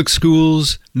 the public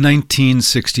schools,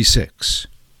 1966.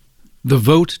 The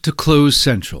vote to close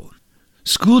Central.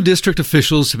 School district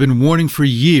officials have been warning for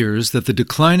years that the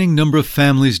declining number of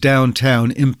families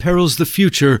downtown imperils the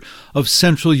future of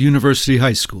Central University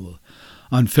High School.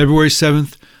 On February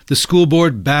 7th, the school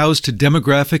board bows to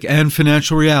demographic and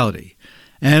financial reality,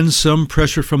 and some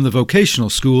pressure from the vocational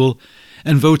school,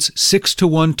 and votes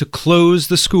 6-1 to close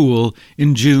the school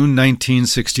in June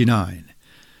 1969.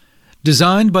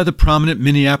 Designed by the prominent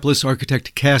Minneapolis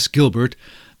architect Cass Gilbert,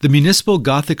 the municipal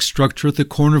Gothic structure at the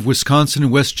corner of Wisconsin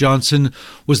and West Johnson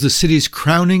was the city's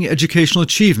crowning educational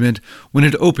achievement when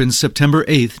it opened September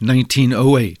 8,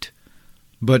 1908.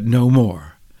 But no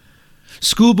more.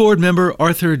 School board member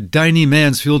Arthur Diney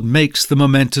Mansfield makes the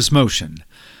momentous motion.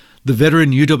 The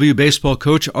veteran UW baseball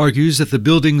coach argues that the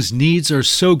building's needs are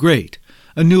so great: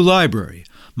 a new library,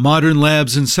 modern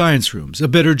labs and science rooms, a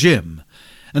better gym,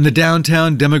 and the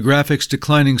downtown demographics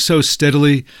declining so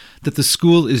steadily that the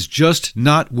school is just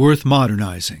not worth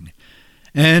modernizing.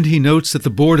 And he notes that the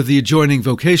board of the adjoining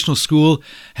vocational school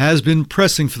has been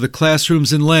pressing for the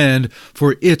classrooms and land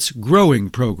for its growing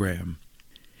program.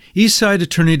 Eastside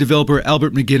attorney developer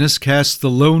Albert McGinnis casts the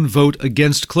lone vote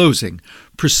against closing,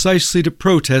 precisely to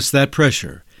protest that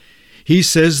pressure. He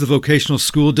says the vocational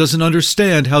school doesn't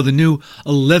understand how the new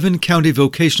 11-county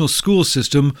vocational school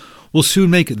system will soon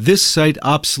make this site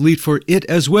obsolete for it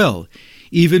as well,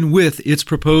 even with its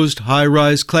proposed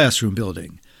high-rise classroom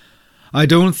building. I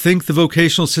don't think the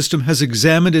vocational system has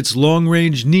examined its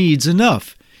long-range needs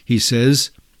enough, he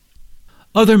says.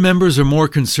 Other members are more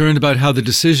concerned about how the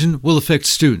decision will affect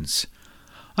students.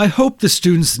 I hope the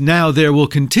students now there will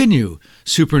continue,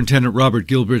 Superintendent Robert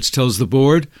Gilberts tells the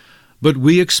board, but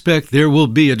we expect there will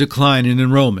be a decline in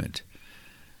enrollment.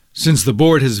 Since the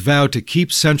board has vowed to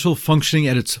keep Central functioning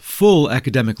at its full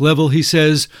academic level, he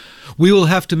says, we will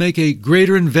have to make a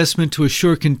greater investment to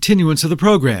assure continuance of the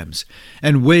programs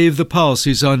and waive the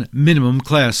policies on minimum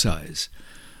class size.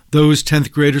 Those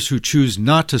 10th graders who choose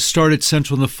not to start at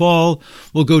Central in the fall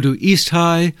will go to East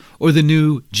High or the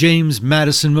new James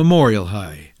Madison Memorial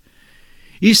High.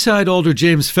 Eastside Alder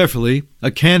James Pfefferly,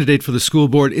 a candidate for the school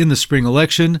board in the spring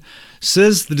election,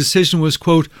 says the decision was,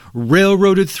 quote,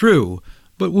 railroaded through,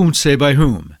 but won't say by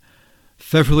whom.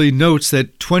 Pfefferly notes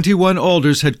that 21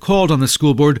 alders had called on the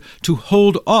school board to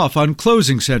hold off on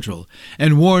closing Central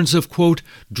and warns of, quote,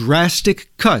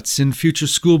 drastic cuts in future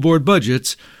school board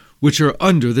budgets, which are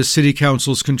under the city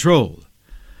council's control.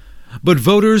 But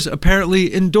voters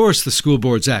apparently endorsed the school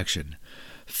board's action.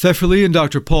 Pfefferly and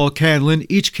Dr. Paul Candlin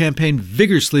each campaigned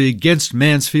vigorously against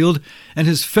Mansfield and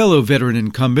his fellow veteran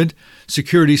incumbent,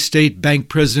 Security State Bank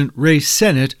President Ray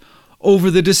Sennett, over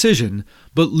the decision,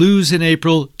 but lose in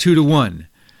April 2-1.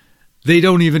 They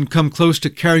don't even come close to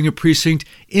carrying a precinct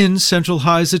in Central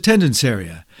High's attendance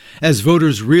area, as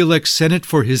voters re-elect Sennett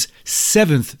for his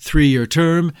 7th three-year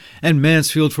term and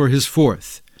Mansfield for his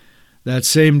 4th. That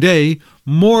same day,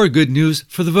 more good news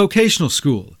for the vocational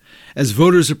school, as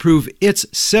voters approve its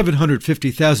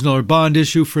 $750,000 bond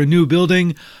issue for a new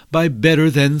building by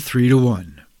better than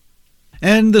 3-1.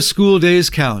 And the school day's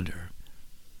calendar.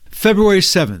 February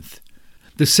 7th.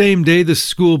 The same day the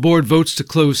school board votes to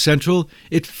close Central,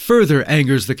 it further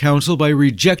angers the council by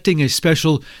rejecting a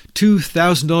special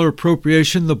 $2,000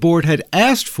 appropriation the board had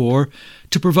asked for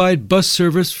to provide bus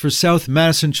service for South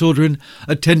Madison children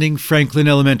attending Franklin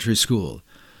Elementary School.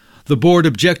 The board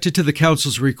objected to the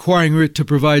council's requiring it to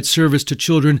provide service to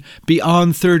children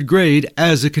beyond 3rd grade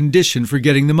as a condition for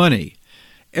getting the money.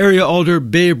 Area Alder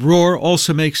Babe Rohr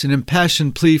also makes an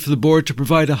impassioned plea for the board to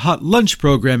provide a hot lunch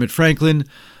program at Franklin,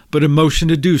 but a motion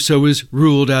to do so is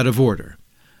ruled out of order.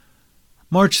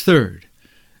 March 3rd.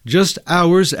 Just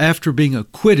hours after being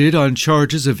acquitted on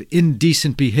charges of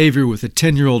indecent behavior with a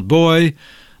 10-year-old boy,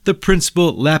 the principal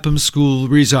at Lapham School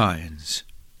resigns.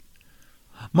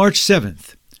 March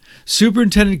 7th.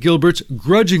 Superintendent Gilberts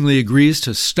grudgingly agrees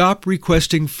to stop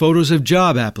requesting photos of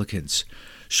job applicants.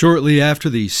 Shortly after,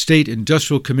 the State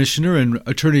Industrial Commissioner and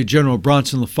Attorney General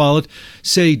Bronson LaFollette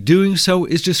say doing so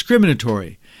is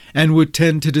discriminatory and would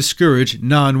tend to discourage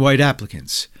non-white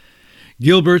applicants.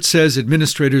 Gilbert says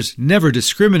administrators never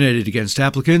discriminated against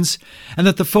applicants and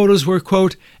that the photos were,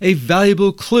 quote, a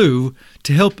valuable clue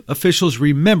to help officials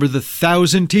remember the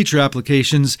 1,000 teacher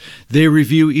applications they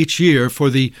review each year for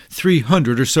the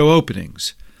 300 or so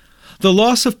openings. The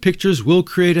loss of pictures will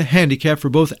create a handicap for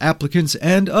both applicants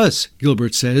and us,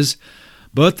 Gilbert says,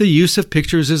 but the use of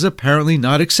pictures is apparently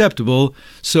not acceptable,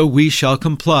 so we shall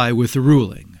comply with the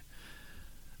ruling.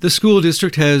 The school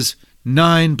district has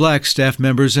 9 black staff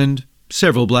members and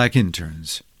several black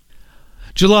interns.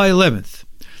 July 11th.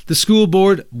 The school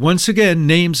board once again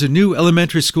names a new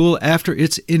elementary school after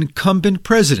its incumbent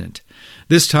president,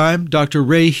 this time Dr.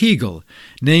 Ray Hegel,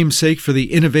 namesake for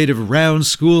the innovative Round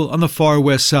School on the far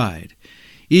west side.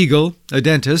 Hegel, a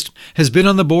dentist, has been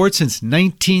on the board since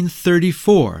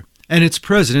 1934 and its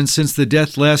president since the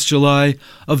death last July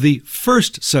of the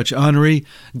first such honoree,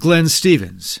 Glenn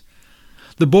Stevens.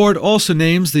 The board also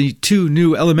names the 2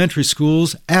 new elementary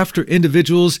schools after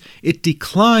individuals it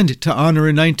declined to honor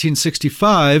in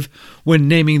 1965 when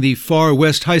naming the Far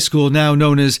West High School now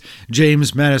known as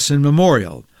James Madison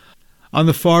Memorial. On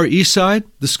the Far East Side,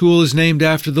 the school is named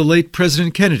after the late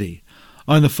President Kennedy.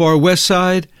 On the Far West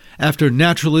Side, after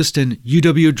naturalist and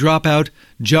UW dropout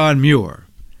John Muir.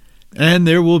 And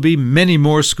there will be many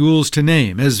more schools to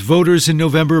name as voters in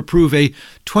November approve a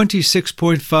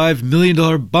 $26.5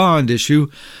 million bond issue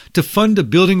to fund a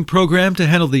building program to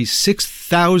handle the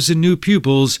 6,000 new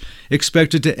pupils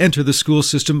expected to enter the school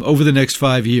system over the next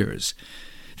 5 years.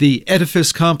 The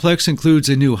edifice complex includes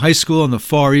a new high school on the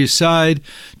Far East Side,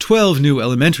 12 new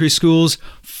elementary schools,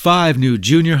 5 new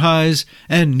junior highs,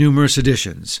 and numerous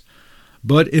additions.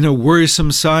 But in a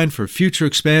worrisome sign for future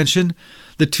expansion,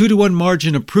 the 2-1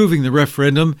 margin approving the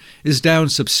referendum is down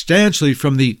substantially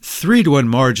from the 3-1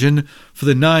 margin for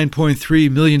the $9.3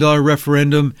 million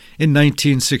referendum in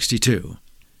 1962.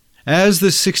 As the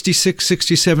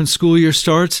 66-67 school year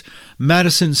starts,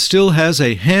 Madison still has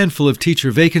a handful of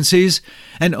teacher vacancies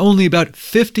and only about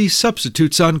 50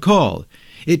 substitutes on call.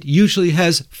 It usually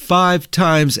has 5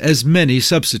 times as many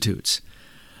substitutes.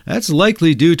 That's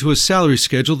likely due to a salary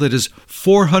schedule that is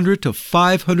 $400 to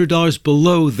 $500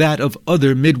 below that of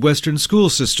other Midwestern school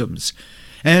systems,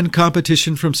 and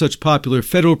competition from such popular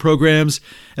federal programs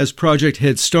as Project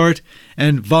Head Start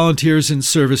and Volunteers in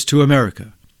Service to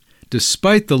America.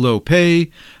 Despite the low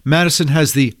pay, Madison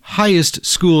has the highest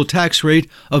school tax rate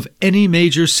of any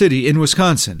major city in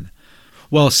Wisconsin.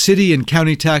 While city and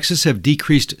county taxes have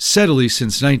decreased steadily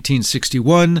since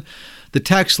 1961, the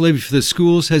tax levy for the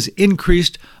schools has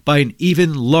increased by an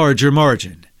even larger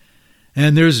margin.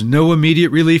 And there's no immediate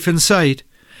relief in sight.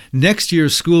 Next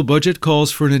year's school budget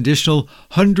calls for an additional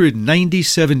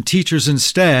 197 teachers and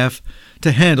staff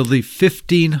to handle the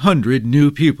 1,500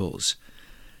 new pupils.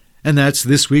 And that's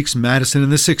this week's Madison in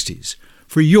the 60s.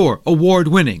 For your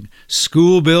award-winning,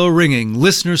 school bell ringing,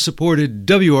 listener-supported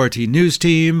WRT News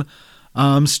team,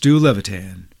 I'm Stu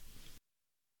Levitan.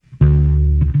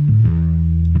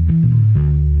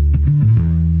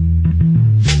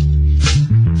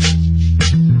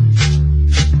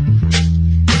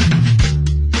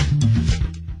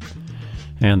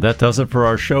 And that does it for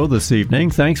our show this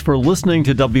evening. Thanks for listening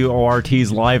to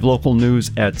WORT's live local news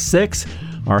at 6.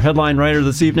 Our headline writer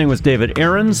this evening was David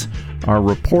Ahrens. Our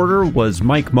reporter was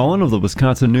Mike Mullen of the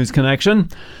Wisconsin News Connection.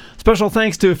 Special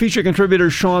thanks to feature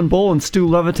contributors Sean Bull and Stu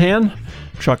Levitan.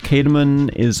 Chuck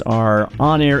Kademan is our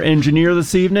on-air engineer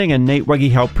this evening, and Nate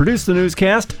Wegge helped produce the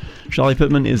newscast. Shelley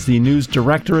Pittman is the news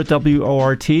director at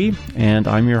WORT, and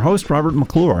I'm your host, Robert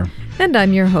McClure. And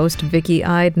I'm your host, Vicki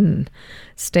Iden.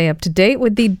 Stay up to date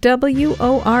with the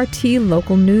WORT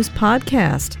Local News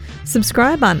Podcast.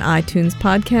 Subscribe on iTunes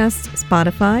Podcasts,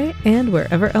 Spotify, and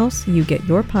wherever else you get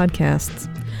your podcasts.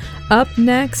 Up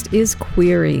next is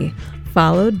Query,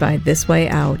 followed by This Way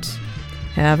Out.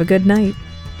 Have a good night.